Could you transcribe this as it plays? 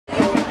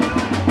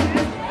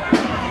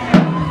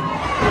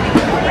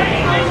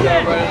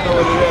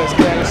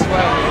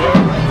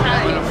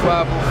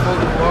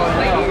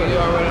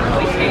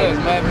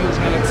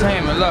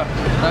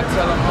Yeah, I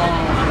tell them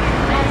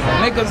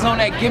niggas on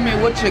that give me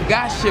what you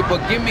got shit,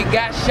 but give me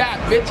got shot,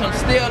 bitch. I'm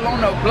still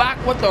on the block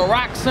with the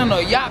rocks and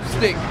a yop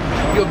stick.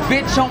 Your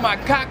bitch on my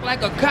cock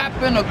like a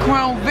cop in a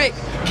Crown Vic.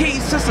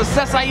 Keys to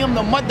success, I am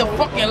the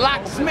motherfucking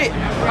locksmith.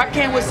 I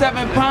came with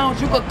 7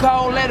 pounds, you could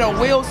call that a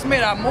Will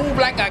Smith. I move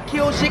like I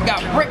kill shit,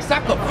 got bricks,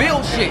 I could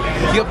build shit.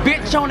 Your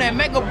bitch on that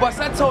mega bus,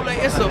 I told her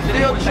it's a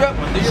field trip.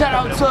 Shout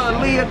out to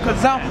Aaliyah,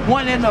 cause I'm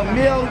 1 in a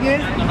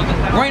million.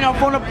 Rain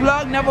off on the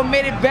plug, never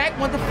made it back.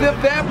 Went to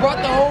Fifth Ave,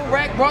 brought the whole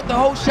rack, brought the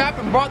whole shop,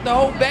 and brought the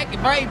whole back.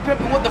 If I ain't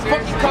pimpin', what the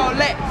fuck you call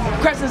that?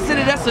 Crescent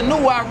City, that's a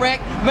new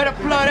Iraq. Met a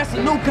plug, that's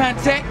a new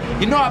contact.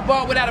 You know I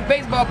ball without a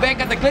baseball bat.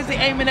 Got the glizzy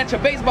aiming at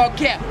your baseball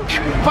cap.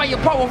 Fire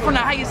power from the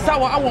highest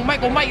tower. I want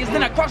Michael Myers,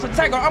 then I cross the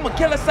tiger. I'ma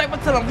kill a cypher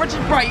till I'm rich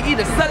and bright.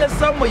 Either selling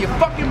some or you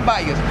fucking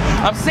buyers.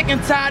 I'm sick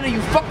and tired of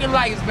you fucking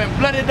liars. Been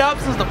blooded up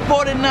since the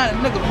 49.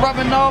 Niggas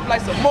rubbing off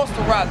like some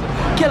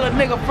moisturizer. Kill a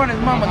nigga from his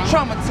mama,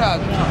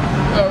 traumatized.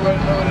 You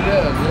already know what it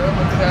is, yeah?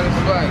 I'm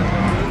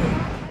satisfied.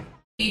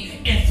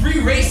 In 3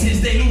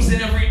 races, they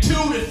losing every 2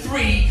 to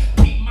 3.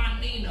 Beat my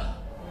Nina,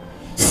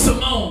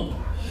 Simone,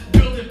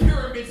 building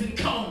pyramids and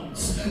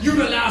cones,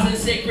 utilizing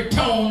sacred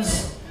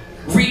tones,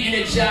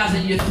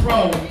 re-energizing your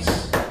thrones.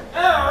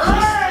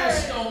 Crystal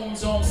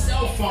stones on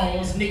cell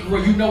phones,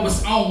 Negro, you know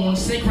it's on.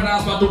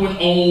 Synchronized by doing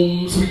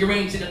ohms,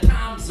 rearranging the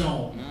time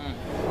zone.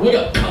 What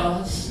up,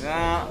 cuz?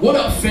 What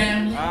up,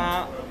 family?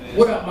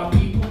 What up, my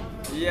people?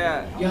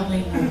 Yeah. Y'all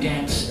ain't no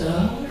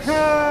gangsta.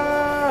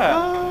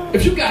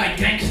 If you got a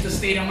gangster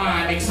state of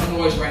mind, make some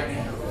noise right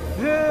now.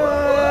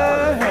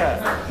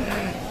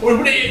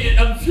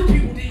 A few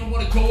people didn't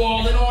want to go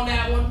all in on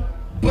that one,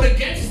 but a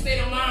gangster state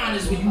of mind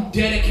is when you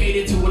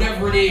dedicated to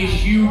whatever it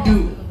is you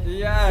do.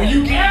 When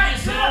you get in your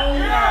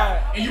zone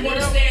and you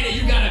understand that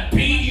you gotta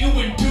be you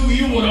and do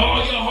you with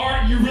all your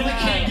heart, and you really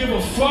can't give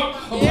a fuck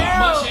about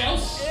much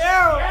else.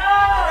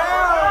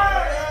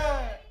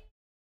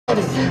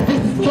 This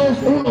is Coach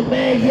Uno,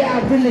 man, yeah, I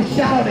really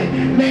shouted.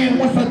 Man,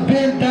 once I've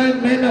been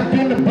done, man, I've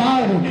been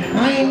about it.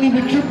 I ain't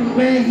even tripping,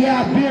 man,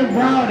 yeah, I've been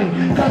routing.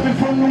 Coming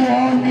from New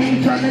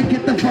Orleans, trying to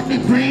get the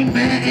fucking green,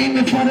 man,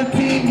 aiming for the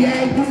team,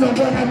 yeah, you know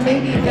what I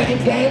mean. Gang,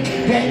 gang,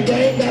 gang,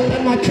 gang, gotta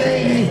let my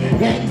chain.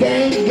 Gang,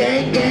 gang,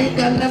 gang, gang,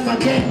 gotta let my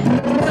gang.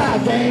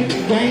 Gang,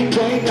 gang,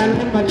 gang, gotta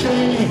let my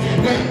chain.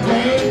 Gang,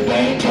 gang,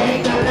 gang,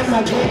 gang, gotta let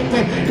my gang.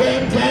 Gang,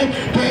 gang,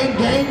 gang,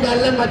 gang,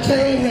 gotta let my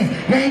chain.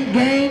 Gang,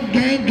 gang,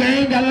 gang,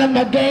 gang, gotta let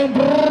my gang.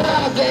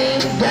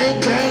 Gang, gang,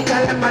 gang,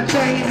 gotta let my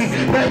chain.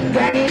 Gang,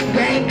 gang,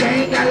 gang,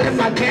 gang, gotta let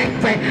my gang.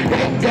 Gang,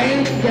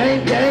 gang, gang,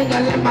 gang,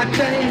 gotta let my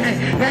chain.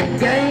 Gang,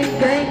 gang,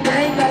 gang,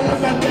 gang, gotta let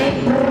my gang.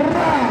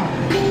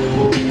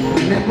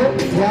 Nigga,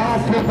 y'all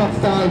flip up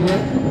style,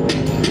 yeah?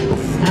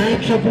 I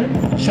ain't tripping.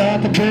 Shout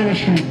out to Barry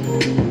Street.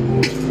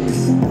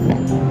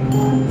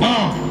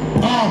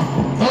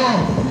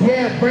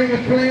 Yeah, bring a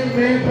flame,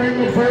 man, bring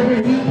a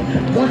further heat.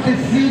 Once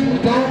it's seen,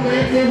 don't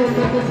man, they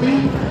remember me.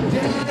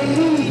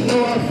 No,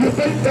 I flip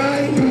it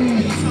down,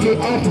 get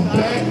off the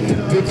back,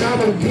 bitch, I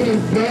don't get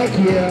it back,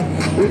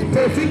 yeah. It's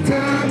perfect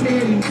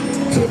timing,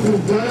 took a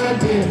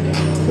ride in,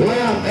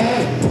 where I'm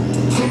at,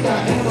 check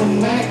out Emma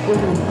Mac,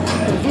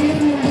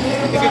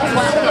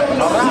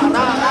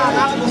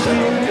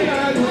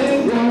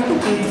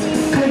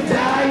 could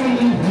die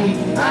in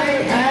I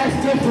ain't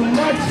asking for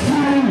much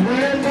food,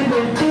 man, nigga,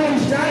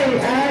 push, I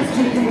ain't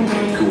asking for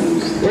much,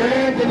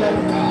 yeah, nigga,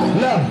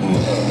 love.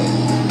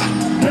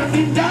 Let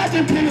me dodge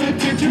and pay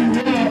attention,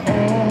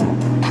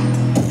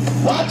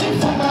 watching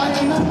for my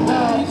inner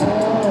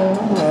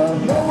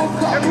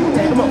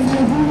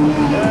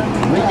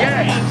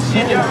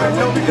you already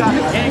know we got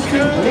the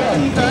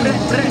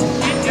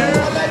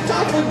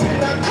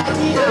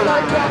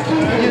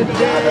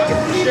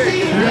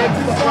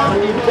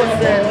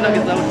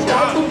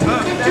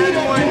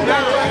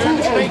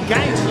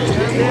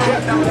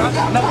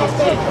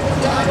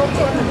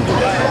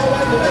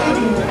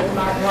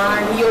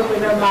He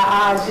opened up my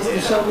eyes just to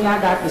show me I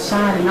got the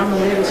shine and I'ma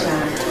let it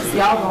shine.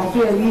 Y'all gonna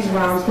feel these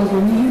rounds because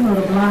when you know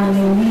the blind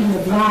ain't leading the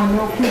blind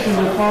no quicker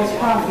with false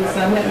prophets.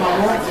 I let my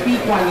words speak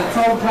while your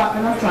toe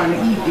dropping. I'm trying to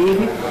eat,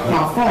 baby.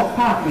 My fault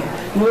popping.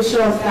 No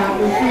short stop.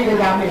 We free to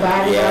got me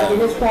body out.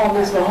 This poem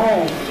is for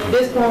home.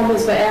 This poem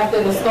is for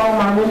after the storm.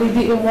 I really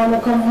didn't want to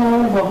come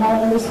home, but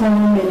home is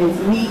home and it's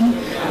me.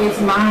 It's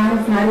mine.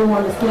 I didn't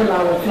want to steal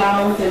our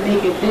flowers and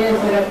make it theirs,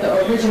 but if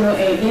the original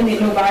ain't in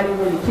it, nobody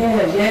really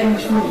cares. Yeah,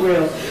 these fruit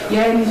real.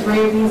 Yeah, these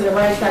raisins and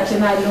rice that you're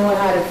not knowing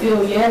how to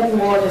feel. Yeah,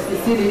 New Orleans, the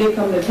city they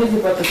come to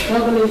visit, but the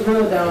struggle is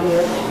real down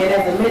here. And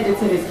as a mentor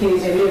to this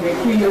Cajun living,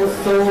 Creole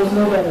souls,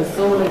 no better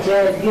soul of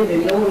jazz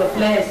giving, no the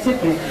flash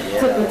tipping.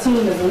 Took a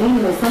team is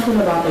leaning,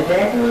 something about the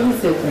daiquiri we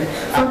sipping.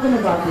 Something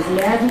about this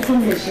magical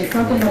mission,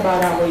 something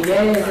about our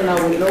yes and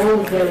our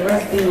nose that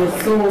resting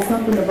with soul,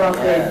 something about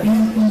that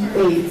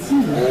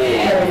B-E-A-T.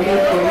 That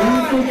make the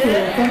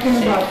music, something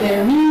about that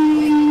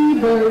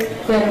bird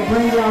that'll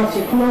bring out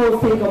your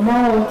clothes, take them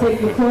off,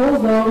 take your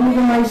clothes off.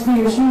 Nigga might steal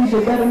your shoes,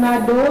 you better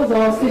not doors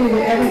off. City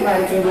where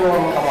everybody can go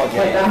on.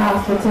 But the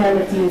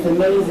hospitality is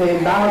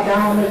amazing. Bow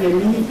down on your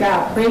knees,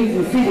 got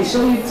crazy city.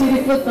 Show your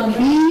titty for some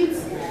beads.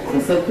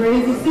 It's a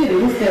crazy city.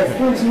 It's that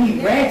French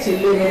meat ratchet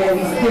living that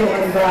we still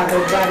unblock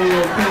nobody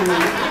in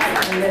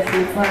unless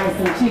they find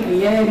some chicken.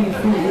 Yeah, these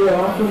food here,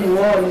 I'm from New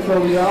Orleans,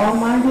 so we all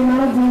minding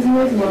our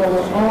business. Well,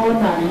 we're all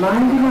not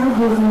minding our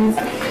business.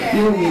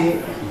 You'll get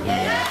it.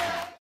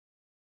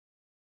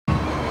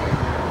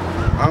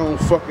 I don't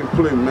fucking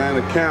play, man.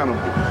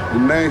 Accountable. The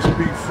name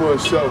speaks for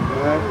itself,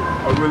 man.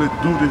 I really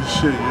do this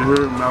shit, you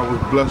heard me? I was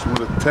blessed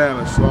with a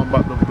talent, so I'm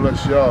about to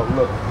bless y'all.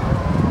 Look.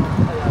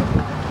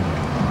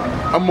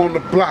 I'm on the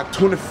block,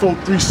 24,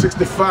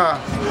 365.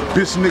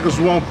 Bitch niggas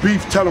want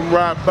beef, tell them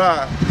ride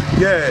by.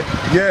 Yeah,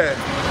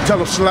 tell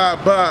them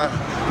slide by.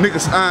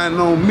 Niggas eyeing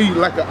on me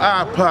like an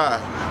iPod.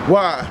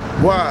 Why?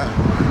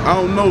 I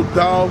don't know,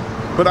 dawg.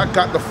 But I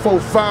got the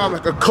 4-5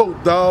 like a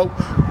coat, dog.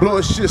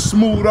 Blowing shit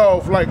smooth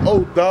off like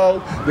old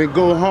dog. Then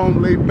go home,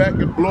 lay back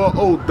and blow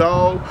old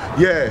dog.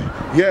 Yeah,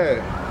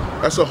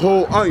 that's a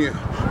whole onion.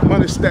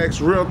 Money stacks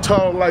real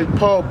tall like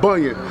Paul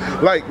Bunyan.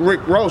 Like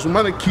Rick Ross,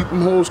 money keep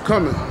them hoes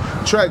coming.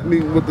 Track me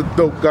with the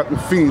dope, got them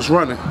fiends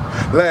running.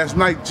 Last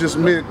night just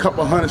made a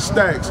couple hundred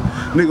stacks.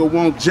 Nigga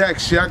want jack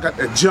shit, I got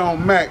that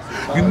John Mac.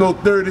 You know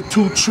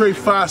 32 Trey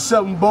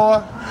 5'7", boy.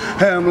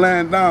 Had him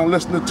laying down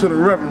listening to the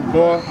Reverend,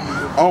 boy.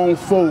 On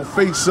fold,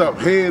 face up,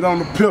 head on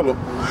the pillow.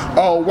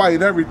 All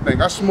white,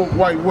 everything. I smoke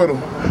white with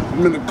him.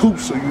 I'm in the coupe,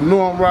 so you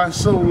know I'm riding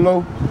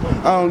solo.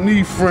 I don't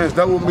need friends,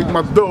 that would make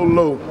my door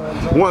low.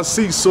 One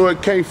seat so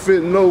it can't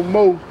fit no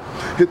more.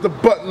 Hit the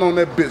button on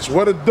that bitch,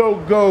 where the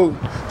dough go?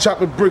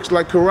 Chopping bricks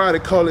like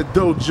karate, call it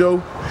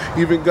dojo.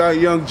 Even got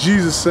Young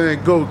Jesus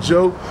saying go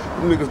Joe.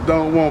 Them niggas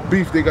don't want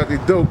beef, they got their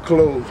dough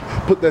closed.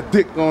 Put that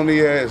dick on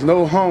their ass,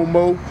 no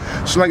homo.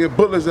 Slinging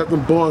bullets at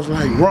them boys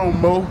like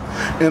Romo.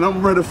 And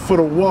I'm ready for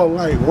the war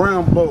like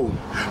Rambo.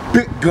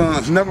 Big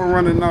guns, never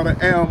running out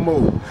of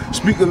ammo.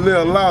 Speak a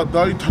little loud,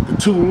 dog, you talking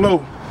too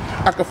low.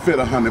 I could fit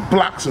 100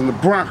 blocks in the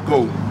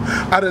Bronco.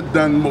 I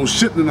done more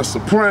shit than the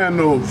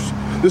Sopranos.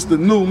 This the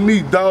new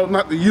me, dog,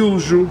 not the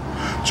usual.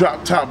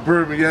 Drop top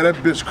bourbon, yeah, that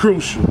bitch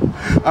crucial.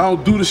 I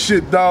don't do the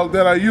shit, dog,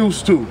 that I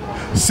used to.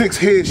 6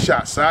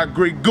 headshots, I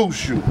great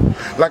goose you.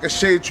 Like a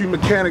shade tree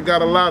mechanic,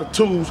 got a lot of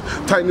tools.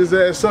 Tighten his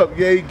ass up,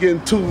 yeah, he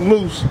getting too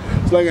loose.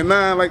 It's like a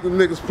 9 like the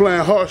niggas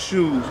playing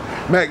horseshoes.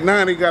 Mac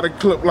 90 got a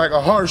clip like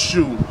a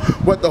horseshoe.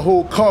 Wet the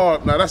whole car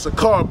up, now that's a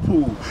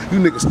carpool. You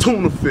niggas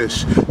tuna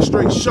fish,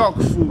 straight shark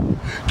food.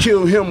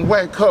 Kill him,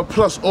 whack her,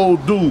 plus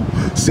old dude.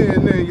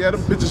 CNN, yeah,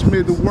 them bitches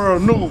made the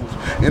world news.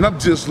 And I'm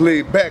just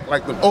laid back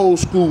like the old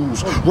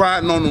schools.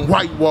 Riding on them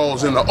white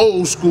walls in the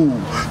old school.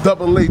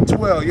 Double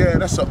A12, yeah,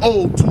 that's an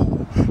old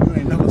tool. You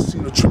ain't never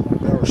seen a triple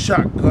barrel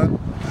shotgun.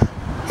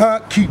 Huh?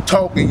 Keep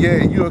talking,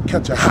 yeah, you'll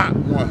catch a hot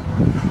one.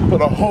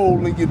 Put a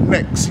hole in your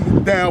neck, see you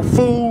down,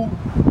 fool?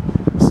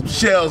 Some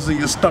shells in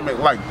your stomach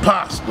like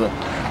pasta.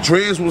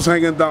 Dreads was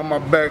hanging down my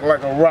back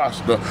like a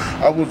roster.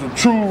 I was a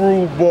true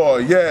rude boy,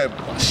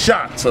 yeah,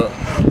 shot her.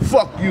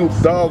 Fuck you,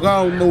 dog,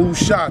 I don't know who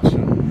shot you.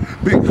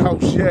 Big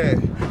house, yeah,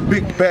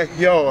 big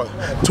backyard.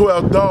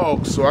 12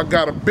 dogs, so I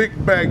got a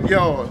big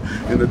backyard.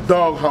 And the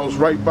dog house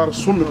right by the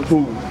swimming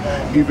pool.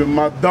 Even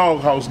my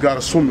dog house got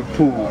a swimming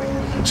pool.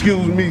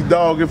 Excuse me,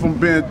 dog, if I'm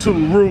being too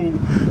rude.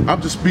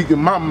 I'm just speaking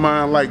my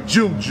mind like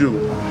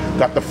Juju.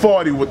 Got the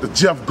 40 with the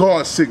Jeff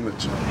Guard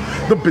signature.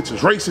 The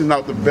bitches racing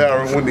out the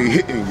barrel when they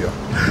hitting you.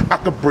 I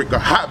could break a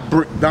hot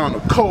brick down to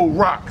cold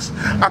rocks.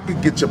 I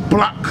could get your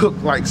block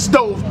cooked like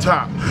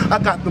stovetop. I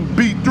got them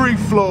B3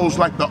 flows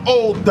like the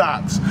old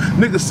docs.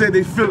 Niggas say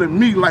they feeling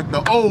me like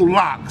the old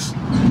locks.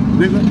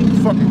 Nigga,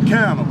 I'm fucking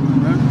cannibal,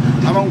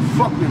 man. I don't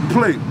fucking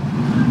play.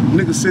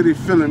 Niggas say they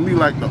feeling me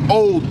like the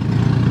old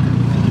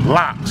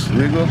locks,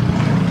 nigga.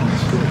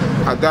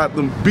 I got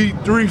them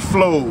B3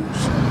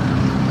 flows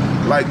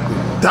like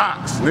the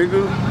docs,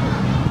 nigga.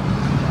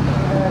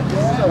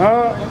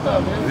 Huh?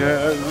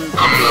 Yeah.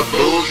 I'm the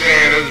booze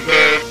in this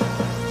bitch.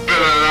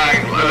 Feeling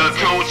like the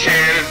coach in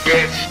this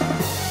bitch.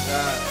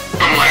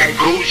 I'm like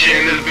Gucci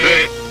in this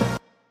bitch.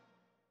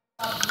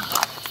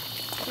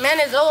 Man,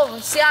 it's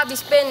over. See, I be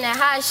spitting that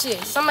hot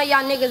shit. Some of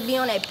y'all niggas be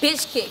on that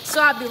bitch kick. So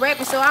I be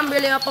rapping, so I'm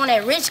really up on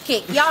that rich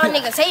kick. Y'all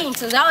niggas hating,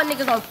 so y'all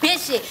niggas on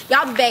bitch shit.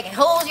 Y'all be bagging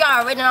hoes, y'all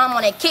already know I'm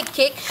on that kick.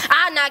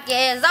 I knock your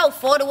ass out,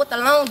 40 with a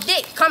long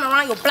dick. Come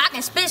around your block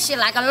and spit shit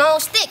like a long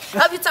stick.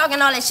 Up you talking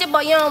all that shit,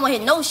 but you don't want to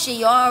hit no shit.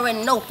 You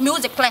already know.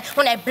 Music playing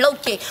on that blow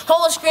kick.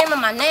 Hoes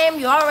screaming my name,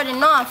 you already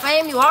know I'm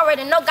fame. You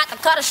already know, got the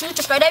cutter, shoot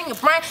you straight in your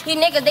brain. You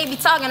niggas, they be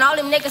talking, all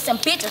them niggas some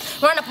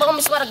bitches. Run up on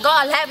me, swear to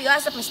God, I'll have you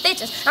ass up in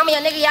stitches. I'm a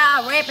young nigga,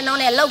 y'all rapping on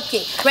that low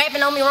kick.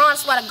 Rapping on me wrong,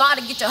 swear to God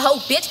to get your hoe,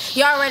 bitch.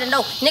 You already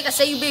know. Niggas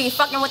say you be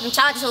fucking with them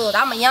charges hoes.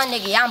 I'm a young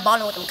nigga, yeah, I'm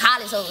ballin' with them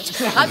college hoes.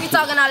 I be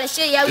talking all that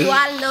shit, yeah, we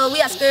wildin' know.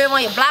 We are scared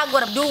on your block,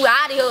 what up, dude? I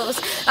hottie hoes.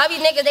 All these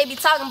niggas, they be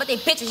talking, but they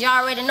bitches,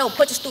 y'all already know.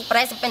 Put your stupid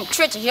ass up in the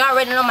trenches, y'all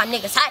already know my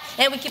niggas hot.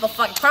 And we keep a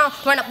fucking crown.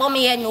 Run up on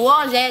me at New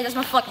Orleans, yeah, that's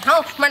my fucking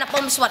home. Run up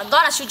on me, swear to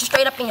God, I shoot you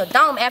straight up in your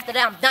dome. After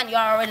that, I'm done,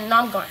 y'all already know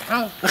I'm going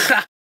home.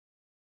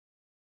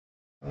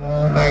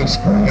 Ice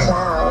cream.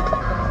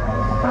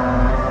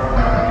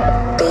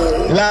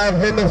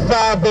 Live in the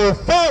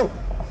 504.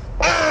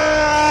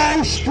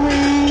 Ice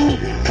cream.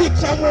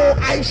 Bitch, I want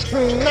ice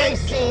cream.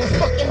 Nice things.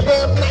 Fucking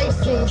damn nice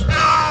things.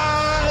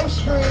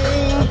 Ice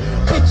cream.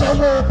 Bitch, I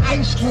want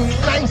ice cream.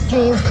 Nice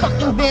things.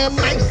 Fucking damn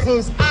nice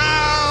things.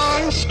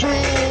 Ice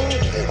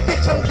cream.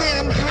 Bitch, I'm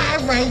damn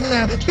high right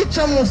now. Bitch,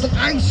 I want some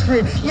ice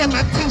cream. Yeah,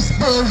 my taste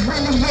buds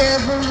really, yeah,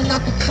 rolling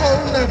out the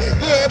corner.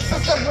 Yeah,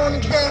 bitch, I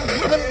want to damn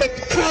get them at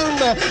the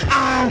corner.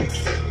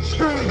 Ice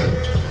cream.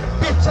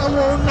 Bitch, I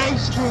want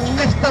ice cream.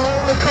 That's the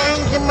only thing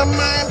in my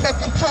mind that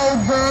control,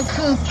 girl.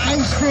 Cause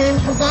ice cream,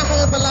 cause I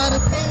have a lot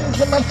of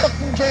things in my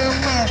fucking damn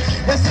mind.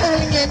 That's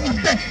holding any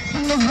back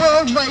in the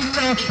world right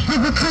now.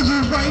 Give it to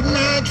you right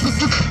now. Take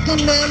your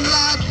fucking damn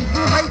life.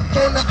 You hype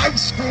on the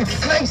ice cream.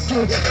 Nice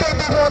thing.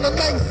 Baby want a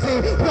nice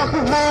thing. Walk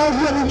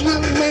around with a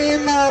young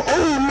man or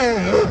old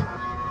man.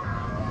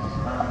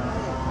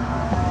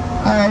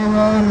 I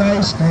want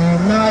ice cream,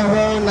 I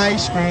want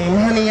ice cream,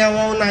 honey, I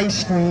want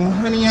ice cream,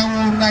 honey, I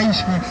want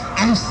ice cream,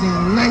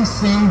 icing,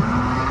 icing.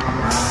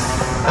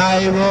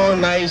 I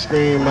want ice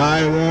cream,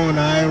 I want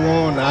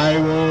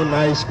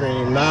ice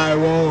cream, I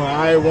want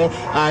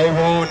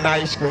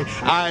ice cream,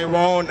 I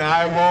want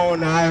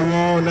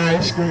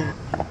ice cream.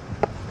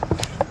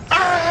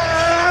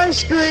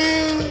 Ice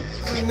cream!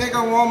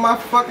 Nigga want my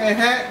fucking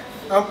hat?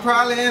 I'm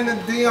probably in the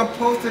D, I'm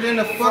posted in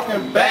the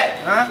fucking back,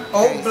 huh?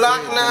 Old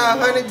block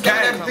 900, got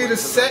that be the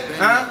set,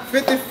 huh?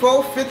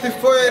 54,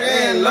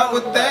 they in love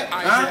with that,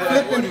 huh?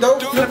 Flipping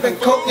dope, flipping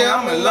coke, yeah,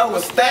 I'm in love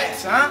with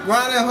stacks, huh?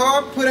 Grinding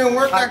hard, put in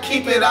work, I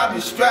keep it, I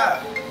be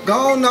strapped.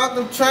 Gone off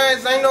them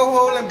trains, ain't no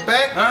holding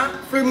back, huh?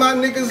 Free my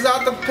niggas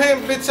out the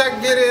pen, bitch, I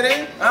get it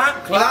in, huh?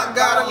 Glock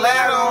got a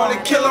ladder on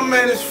to kill him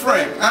and his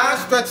friend, I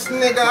stretch this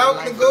nigga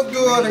out to go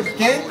do it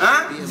again,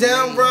 huh?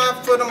 Jam ride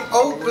for them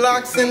old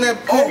blocks in that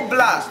old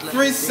blocks,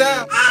 free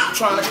sound,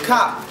 trying to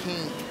cop,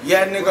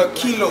 yeah nigga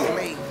kilo.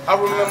 I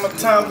remember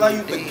times I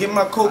used to get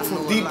my coke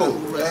from Depot.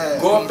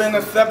 Go up in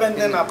the 7,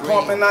 then I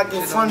pump and I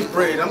get French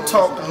bread. I'm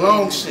talking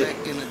long shit.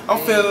 I'm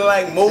feeling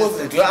like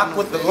Moses Glock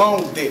with the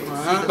long dick.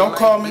 Don't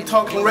call me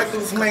talking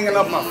reckless, hanging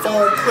up my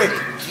phone quick.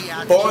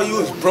 Boy,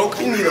 you is broke,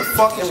 you need a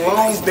fucking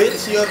long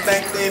bitch. You'll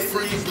think they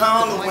free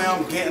pound the way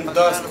I'm getting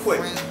dust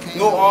quick.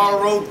 No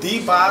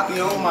R.O.D. but I be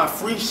on my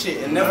free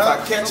shit. And if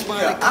I catch me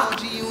a op,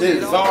 then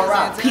it's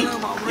R.I.P.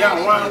 Yeah,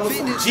 I'm riding with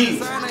some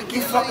G's.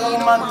 You fucking with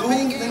my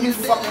dudes, then you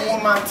fucking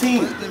with my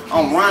team.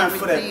 I'm riding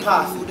for that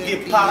posse.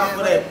 Get popped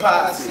for that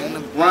posse.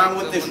 Rhyme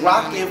with this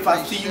rocket. If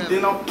I see you,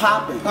 then I'm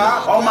popping.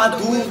 All my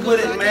dudes with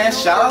it, man.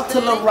 Shout out to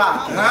Lil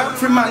Rock.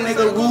 Free my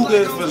nigga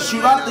Ruger. For the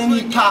shootout, then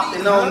he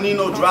popping. I don't need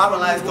no driving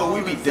lights, though.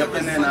 We be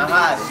dipping in the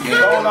high.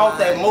 Going off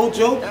that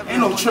mojo. Ain't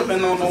no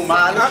tripping on no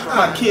mileage.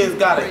 My kids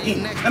gotta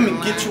eat. Let me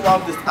get you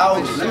out this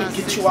Audi. Let me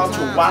get you out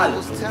your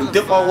wallet. And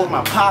dip all with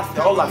my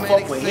pasta. All I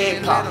fuck with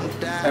head popping.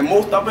 And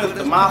most of it is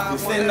the mafia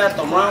sitting at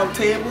the round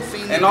table.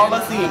 And all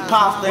I see is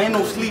pasta. Ain't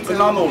no sleeping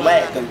on no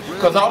lacking.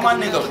 Cause all my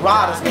niggas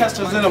riders,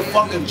 catchers in the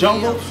fucking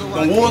jungle.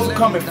 The wolves will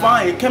come and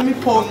find you. Can me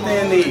post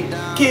in there?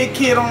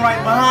 Kid, I'm right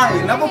behind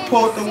you. Never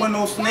posting with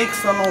no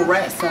snakes or no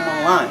rats on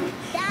my line.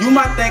 You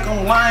might think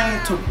I'm lying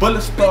till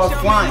bullets start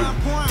flying.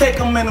 Take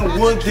them in the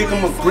woods, dig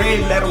them a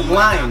grave, let them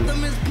line.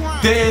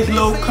 There's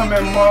low come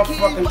and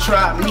motherfucking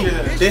try me.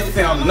 They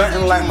sound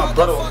nothing like my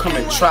brother will come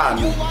and try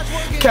me.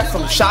 Catch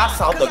some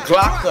shots out the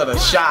Glock or the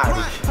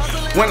shotty.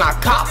 When I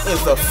cop,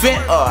 it's a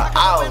Fent or a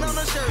Audi.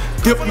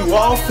 Dip you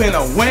off in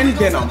a wind,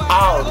 then I'm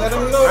out.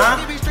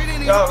 Huh?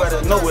 Y'all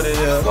better know what it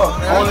is.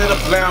 Only the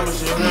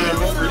blamers, you hear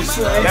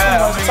me?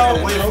 Yeah, I'm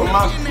talking away from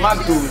my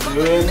dudes,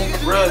 you hear me?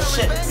 Real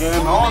shit, you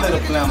hear me? Only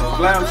the blamers.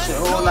 Blam shit,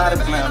 whole lot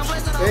of blam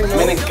shit.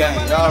 Mini gang,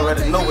 y'all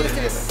already know what it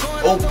is.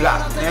 Old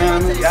block, you hear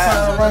me?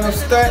 Yeah. Run them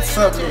stats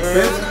up, you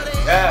hear me?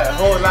 Yeah,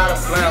 whole lot of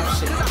blam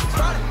shit.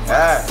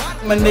 Yeah.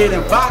 Lemonade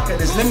and vodka,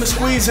 this lemon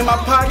squeeze in my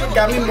pocket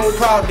got me more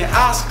proud than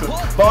Oscar.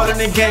 Bought in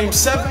the game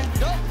 7,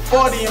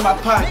 40 in my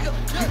pocket.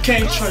 You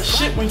can't trust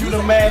shit when you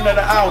the man of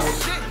the hour.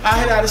 I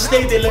head out of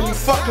state, they let me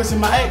fuck cause of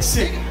my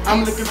accent.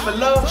 I'm looking for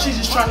love, she's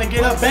just trying to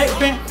get her back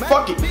bent.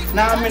 Fuck it,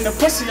 now I'm in the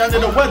pussy under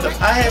the weather.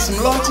 I had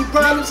some loyalty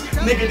problems,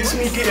 nigga, this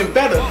me getting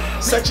better.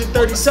 Section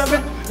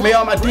 37, may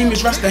all my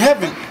demons rest in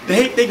heaven. The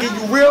hate they give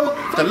you real,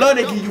 the love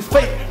they give you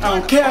fake. I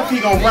don't care if he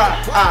gon'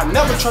 ride, I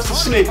never trust a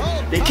snake.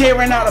 They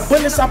carrying out of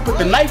bullets, I put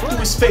the knife through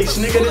his face.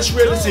 Nigga, this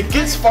real as it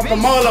gets, fuck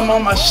them all, I'm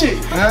on my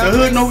shit. The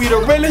hood know we the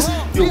realest,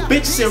 yo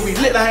bitch said we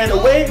lit, I had a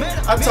wave.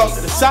 I talk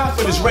to the side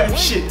for this rap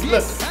shit,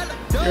 look.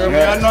 You know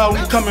I know how we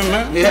coming,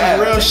 man. Yeah.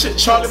 Real shit,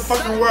 Charlie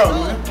fucking world,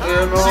 man.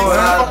 Yeah, see,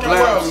 fucking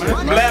world,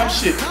 man. Blam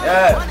shit.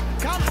 Yeah.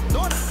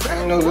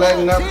 Ain't no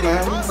letting up,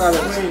 man. We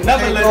ain't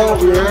never letting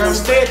up. We don't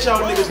stay at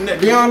y'all niggas'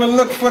 neck. Be on the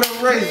look for the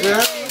race,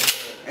 yeah.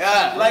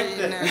 Yeah, like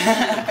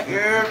that.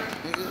 Yeah.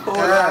 Whole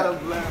lot of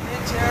blam.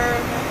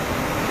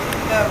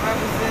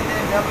 Represent that.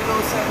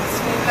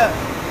 0017, look.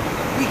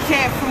 We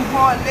came from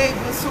hard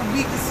labor so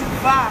we can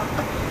survive.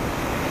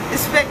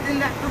 Expecting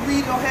not to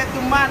read or have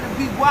the mind to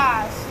be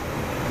wise.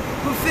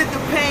 Prevent the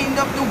pain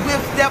of the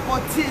whips that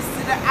brought tears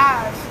to the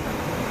eyes.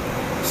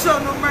 Show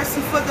no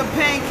mercy for the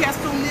pain cast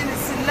on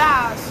innocent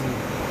lives.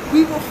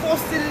 We were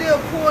forced to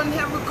live poor and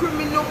have a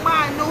criminal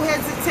mind. No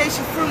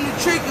hesitation from the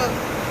trigger.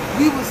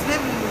 We was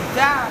living to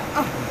die.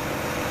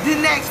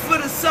 Didn't ask for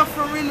the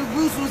suffering, the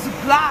rules was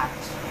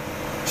obliged.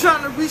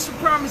 Trying to reach the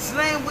promised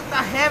land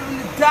without having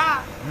to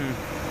die.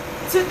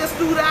 Took us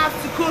through the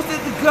obstacles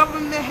that the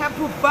government had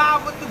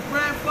provided with the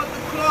grandfather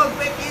clause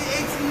back in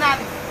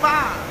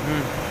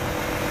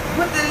 1895.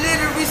 With the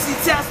literacy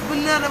test, but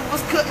none of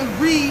us couldn't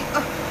read.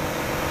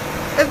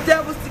 If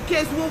that was the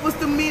case, what was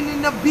the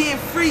meaning of being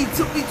free?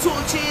 To be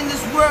tortured in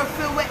this world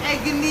filled with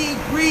agony and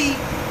greed.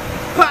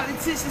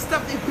 Politicians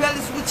stuff their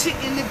bellies with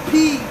chicken and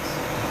peas.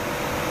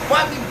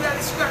 Why we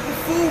barely scrapping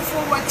food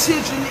for our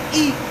children to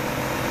eat?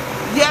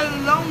 Yet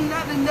alone,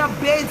 not enough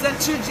beds our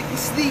children can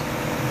sleep.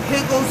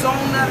 Here goes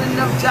on, not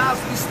enough jobs,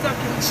 we stuck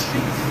in the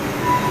streets.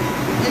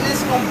 And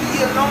it's gonna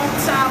be a long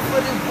time for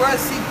the world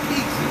see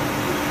peace.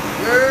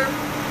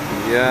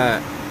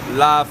 Yeah,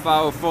 live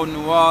out for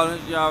New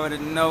Orleans, you already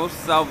know.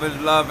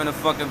 Southvillagelove in the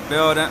fucking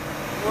building.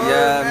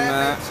 Yeah,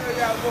 man. Make sure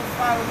y'all go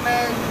follow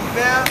man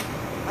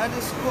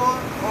Bell_Orleans,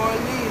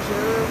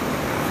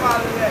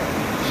 follow that.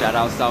 Shout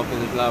out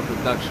Southvillagelove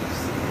Productions.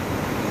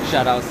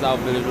 Shout out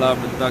Southvillagelove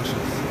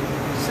Productions.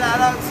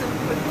 Shout out to the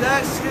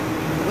production.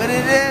 What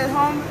it is,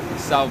 homie?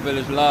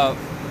 Southvillagelove.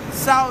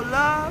 South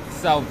Love?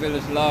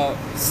 Southvillagelove.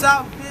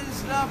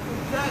 Southvillagelove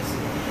Production.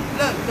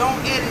 Look, don't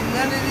edit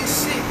none of this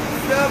shit. You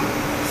feel me?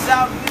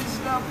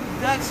 Southvillagelove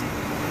Production.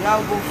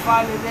 Y'all go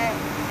follow that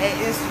at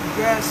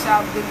Instagram,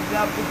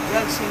 Southvillagelove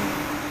Production.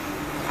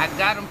 I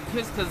got them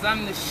pissed cause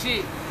I'm the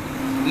shit.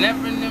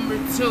 Never number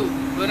 2,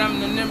 but I'm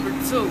the number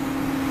 2.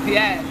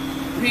 Yeah,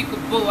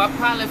 peekaboo, I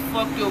probably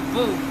fuck your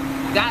boo.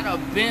 Got her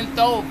bent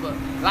over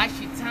like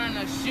she tying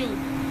her shoe.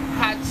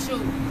 Hot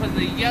shoe, cause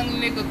a young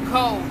nigga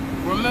cold.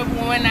 Remember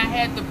when I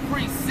had the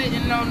priest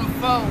sitting on the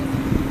phone?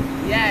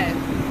 Yeah,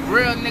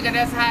 real nigga,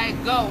 that's how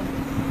it go.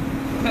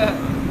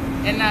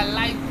 And I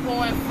like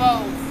pouring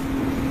foes.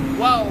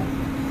 Whoa,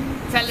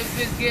 tell a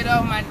bitch get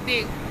off my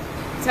dick.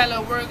 Tell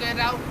her work it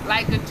out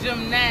like a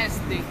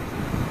gymnastic.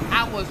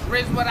 I was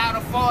raised without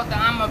a father,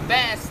 I'm a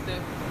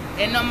bastard.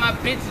 And all my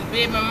bitches,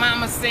 baby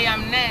mama say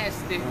I'm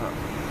nasty.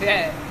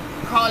 Yeah,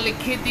 call it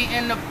kitty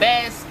in the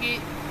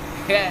basket.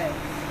 Yeah.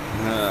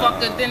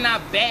 Fuck her, then I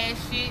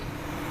bash it.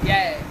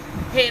 Yeah.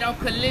 Hate on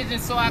collision,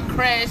 so I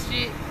crash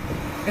it.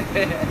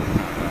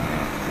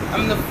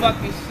 I'm the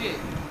fucking shit.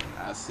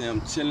 I say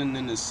I'm chilling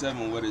in the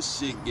 7 where the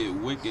shit get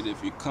wicked.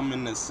 If you come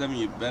in the 7,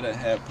 you better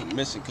have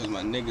permission. Cause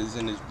my niggas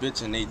in this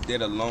bitch and they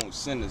did a long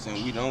sentence.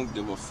 And we don't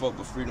give a fuck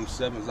if Freedom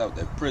 7's out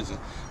that prison.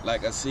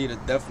 Like I see the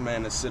deaf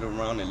man that sit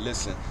around and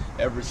listen.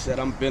 Every set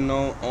I'm been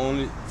on,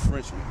 only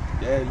Frenchman.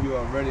 Yeah, you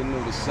already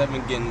know the 7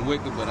 getting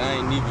wicked, but I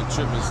ain't even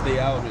tripping. Stay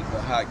out at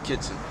the hot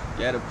kitchen.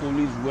 Yeah, the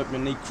police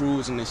whipping, they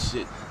cruising and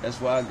shit. That's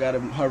why I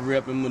gotta hurry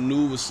up and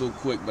maneuver so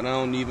quick. But I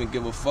don't even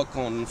give a fuck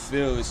on the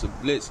field, it's a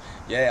blitz.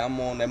 Yeah, I'm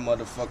on that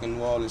motherfucking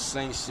wall and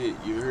Saint shit.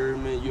 You heard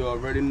me? You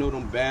already know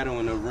them battle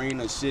in the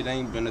arena. Shit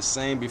ain't been the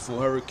same before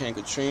Hurricane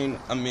Katrina.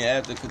 I mean,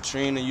 after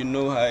Katrina, you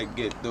know how it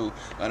get through.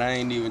 But I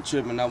ain't even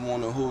tripping. I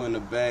want a hoe in a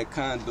bad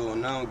condo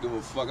and I don't give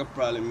a fuck. I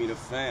probably meet a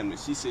family.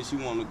 She said she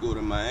wanna go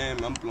to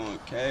Miami. I'm blowing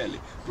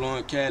Cali.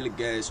 Blowing Cali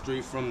gas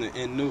straight from the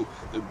NU.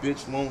 The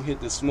bitch won't hit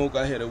the smoke.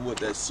 I hit her with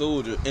that soldier.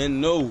 And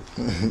no,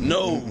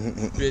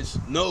 bitch,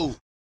 no.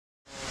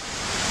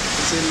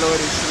 It's in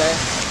Lodi Slack.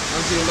 I'm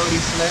G Lodi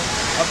Slack.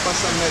 I fuck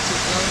something at 2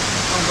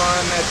 I'm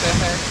going at the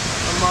hat.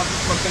 I'm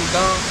motherfucking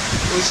dumb.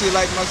 Oh, she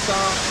like my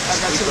song. I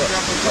got you grab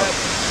a clap.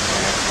 I'm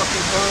that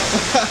fucking gun.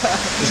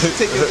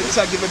 Take your bitch,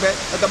 I give it back.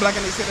 At the block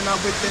and they sitting out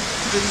with that.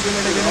 Just doing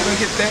it, they gonna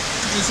get that.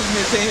 Just see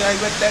me saying I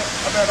ain't with that.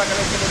 I'm back and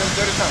they them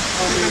dirty time.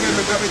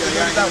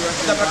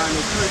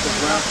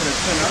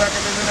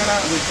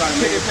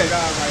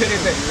 Pity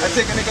pay. I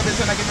take a nigga bitch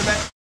and I give it back.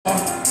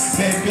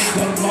 Bad bitch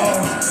on the mall,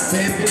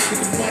 bad bitch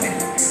get the money,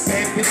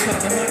 bad bitch up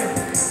the honey,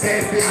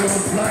 bad bitch on the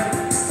blood,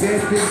 bad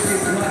bitch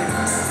get money.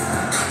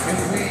 If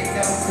we ain't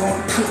never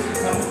gonna cook,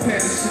 I'ma pay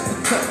the shit to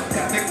tuck,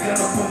 got that gun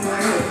up on my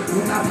head.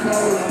 When I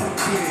fall, I'ma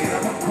get it,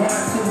 I'ma grind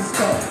to the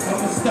stuff,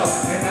 I'ma stuff,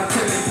 and I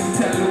tell you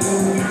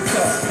who you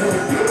stuff.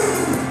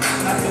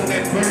 I know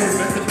that bird,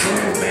 that's the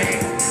bird man.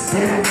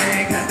 Bird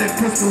man got that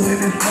pistol in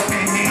his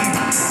fucking hand.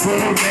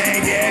 Bird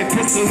man, yeah,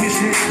 pistol, his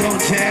shit gon'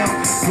 jam.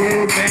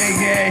 Bird man,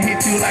 yeah,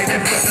 hit you like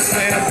that fucking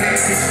slam.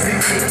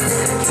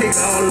 Take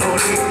all on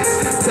it,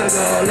 tug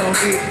all on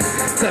it.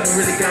 Tell me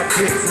really got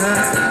bricks,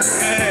 huh?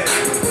 Hey,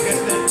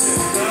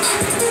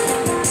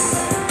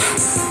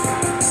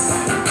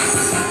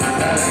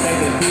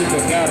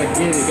 nigga, gotta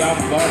get it, I'm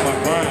on my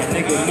grind.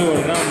 Nigga knew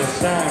it, I'ma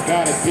shine,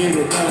 gotta get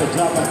it, never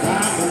drop a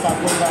dime. If I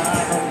go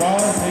behind no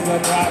balls, nigga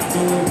not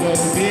do it, but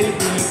big,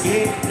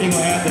 they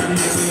gon' have to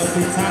beat me up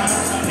 3 times.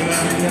 They gon'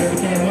 have to get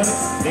everything money,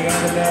 they gon'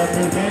 have to let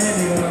every band, they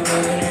gon' have to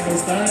let ain't no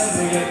style,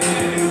 they gon' have to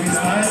be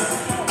style.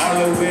 All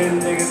know where,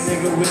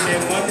 nigga with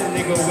that money,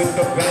 nigga with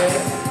the bag.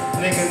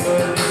 Nigga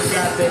know nigga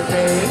got that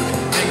bag.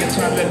 Nigga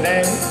tryna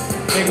dance.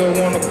 Nigga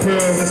wanna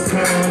curve his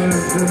tongue,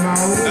 his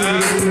mouth.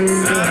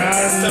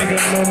 Nigga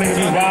know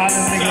nigga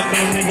riding. Nigga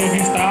know nigga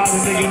be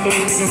styling. Nigga know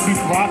nigga be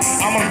fly.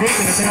 I'm a bitch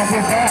and I think I'm so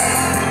fly.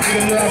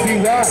 Nigga know I be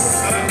wild.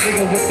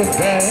 Nigga with the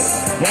bag.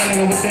 Y'all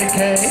nigga with that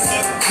cash.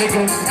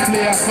 Nigga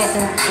clear I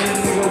fucking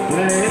nigga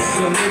blast.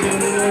 Nigga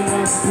know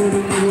my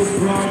spirit, nigga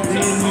blonde.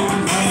 Nigga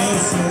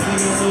ass.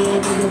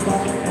 Nigga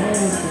about the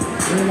ass.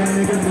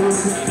 Nigga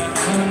bullshit.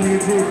 Nigga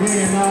did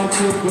being all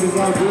took, but it's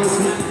all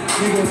bullshit.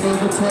 Nigga fuck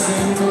the truck and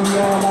you know we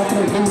all like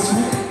that Gucci.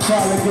 Try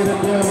to get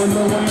up there with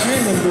no one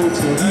ain't no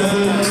Gucci. We gonna do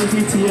another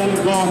PTL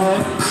and go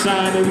hard.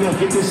 Shine and we gonna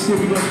get this shit,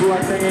 we gonna do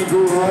our thing and go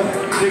hard.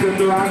 Nigga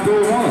know I go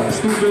hard.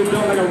 Stupid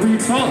dumb like a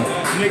retard.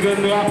 Nigga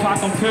know I pop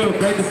them pills,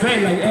 break the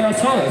pain like air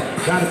toys.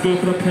 Gotta do it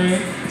for the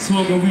pain.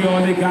 Smoking we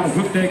all day, gotta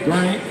whip that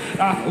grain.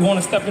 I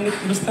wanna step in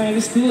the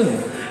stainless steel.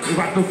 If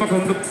I can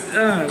fucking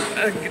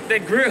get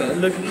that grill.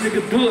 Look,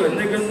 nigga do it.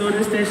 Nigga know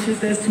this that shit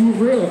that's too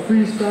real.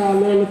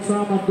 Freestyle all the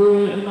time, I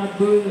do it and I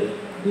do it.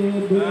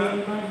 And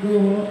I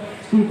do it.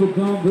 Stupid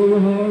dumb, go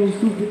hard,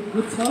 stupid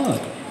guitar.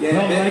 Yeah,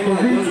 don't like a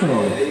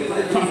retard.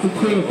 Pop the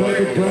pill, break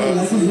the brain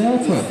like a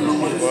Zelda.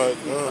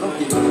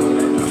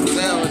 What's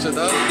down with you,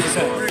 dog?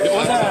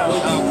 What's down?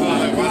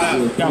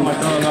 Got my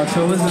dog out, so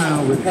what's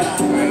down with it? We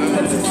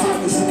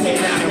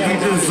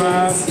just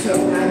vibe.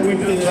 We just vibe. We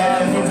just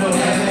vibe.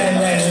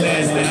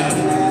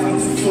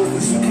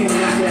 Focus, you can't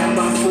knock down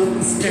my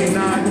focus. Can't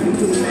knock you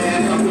to the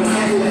man. I'm gonna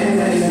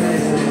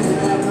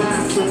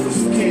focus,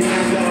 you can't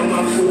knock down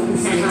my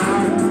focus.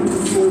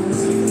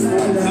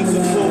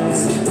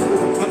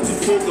 I'm too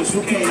focused,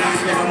 you can't knock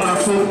down my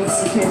focus.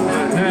 You can't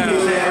knock down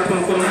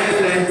my focus.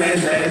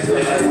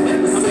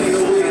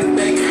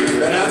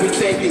 But I be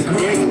thinking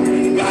great.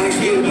 Gotta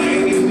get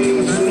like you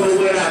know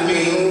what I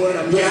mean.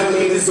 Yeah, I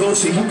mean this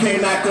ocean, you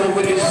can't knock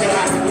over this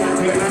shot.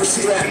 Man, I'm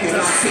strapped in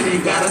the city,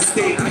 gotta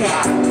stay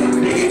caught.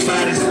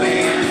 Everybody's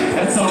land,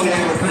 that's all that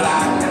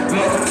reply.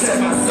 Never tell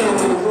my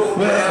soul,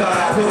 wherever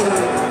I go,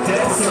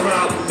 they'll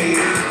surround me,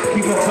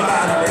 keep a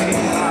fire me.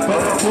 But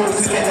the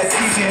folks in the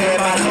kitchen have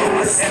my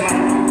lowest,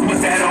 put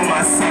that on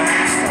my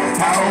sign.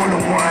 I hold the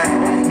one,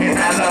 and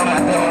I love my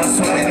dog,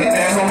 so I get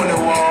that holy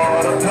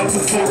water. Come to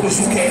focus,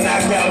 you can't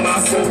knock down my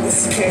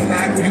focus. You can't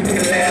knock, you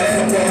can laugh,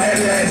 come on,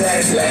 laugh.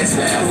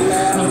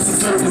 Come to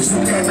focus, you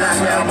can't knock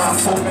down my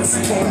focus.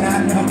 You can't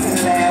knock, you can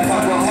laugh,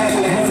 I'm gonna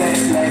laugh.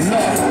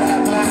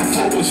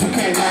 Focus, you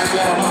can't knock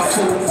down my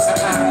focus.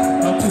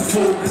 I'm too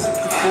focused,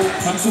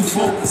 I'm too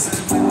focused.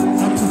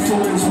 I'm too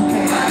focused, you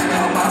can't knock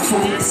down my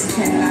focus. You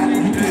can't knock,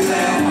 you can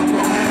laugh, I'm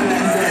gonna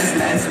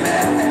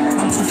laugh.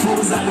 I'm too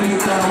focused, I know you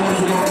thought I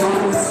wasn't gonna do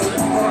this.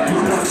 You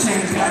know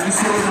change, got me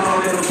slowing all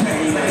little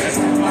pain.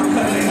 My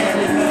cousin had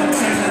it, love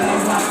change, I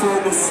lost my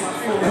focus.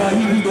 But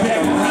he be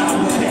back around,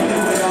 we can't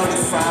live with all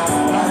this fire.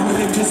 I'm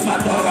really just my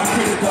dog, I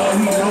pray the dog,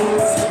 he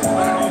knows.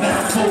 Now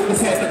I'm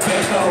focused, had the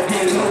back dog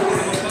get low.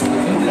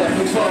 And let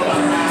me fall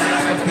behind,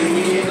 I can be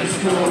in the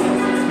store.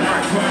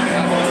 Not crying,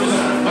 I'm all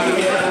up, I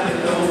get out the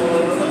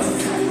door.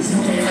 You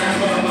can't knock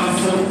on my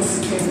focus.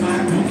 You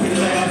can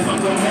laugh, I'm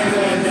gonna have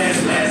that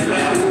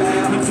laugh.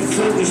 I'm too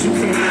focused, you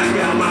can't knock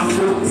down my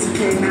focus. You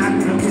can't knock,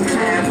 you can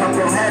laugh, I'm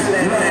gonna have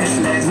that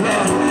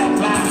laugh.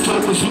 I'm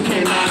focused, you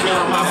can't knock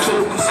down my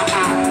focus.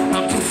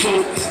 I'm too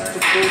focused.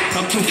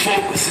 I'm too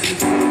focused.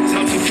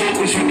 I'm too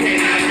focused, you can't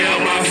knock down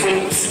my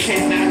focus. You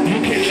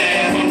can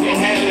laugh, I'm gonna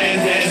have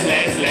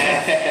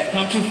laugh.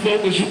 I'm too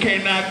focused, you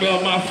can't knock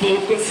down my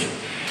focus.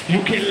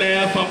 You can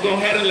laugh, I'm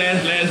gonna have a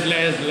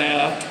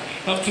laugh.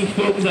 I'm too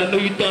focused, I know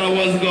you thought I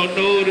wasn't gonna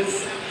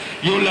notice.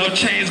 Your love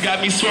chains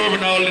got me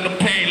swerving all in the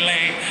pain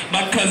lane.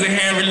 My cousin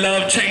Harry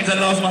love chains, I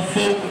lost my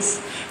focus.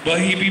 But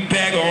he be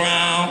back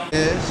around.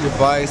 Yeah, it's your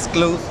boy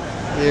Exclusive,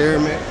 you hear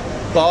me?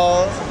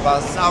 Balls by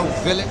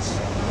South Village,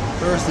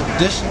 first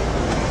edition,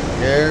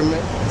 you hear me?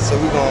 So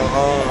we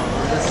gonna,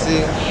 let's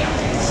see.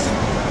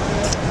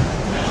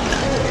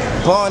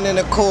 Born in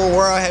a cold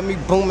world, had me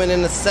booming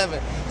in the 7.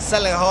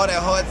 Selling hard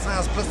at hard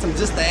times, plus I'm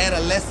just an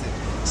adolescent.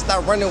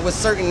 Stop running with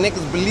certain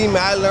niggas, believe me,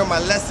 I learned my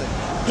lesson.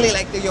 Play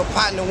like they're your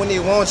partner when they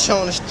want you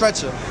on the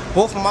stretcher.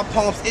 Both of my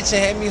palms itching,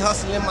 had me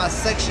hustling my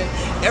section.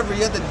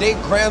 Every other day,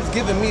 Grams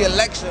giving me a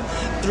lecture.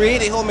 3,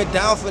 they hold me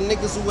down for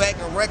niggas who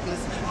acting reckless.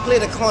 Play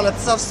the corner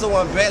tough, so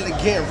I'm barely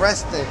getting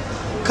rested.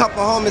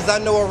 Couple homies I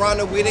know around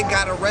the way, they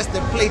got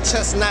arrested. Play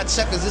chess, not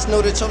checkers, just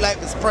know that your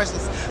life is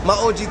precious. My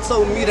OG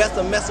told me that's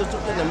the message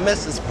within the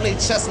message. Play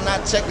chess,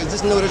 not checkers,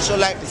 just know that your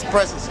life is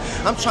precious.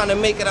 I'm trying to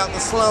make it out the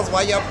slums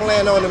while y'all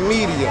playing on the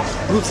media.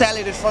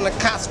 Brutality from the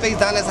cops, face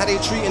down, that's how they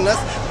treating us.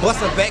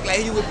 Busting back like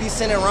he would be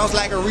sending rounds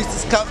like a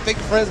Reese's cup.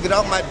 Fake friends get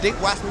off my dick,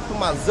 watch me put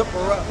my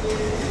zipper up.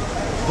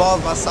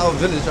 Balls by South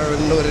Village, I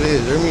already know what it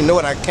is. You know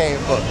what I came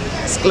for.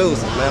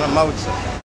 Exclusive, man, I'm out here.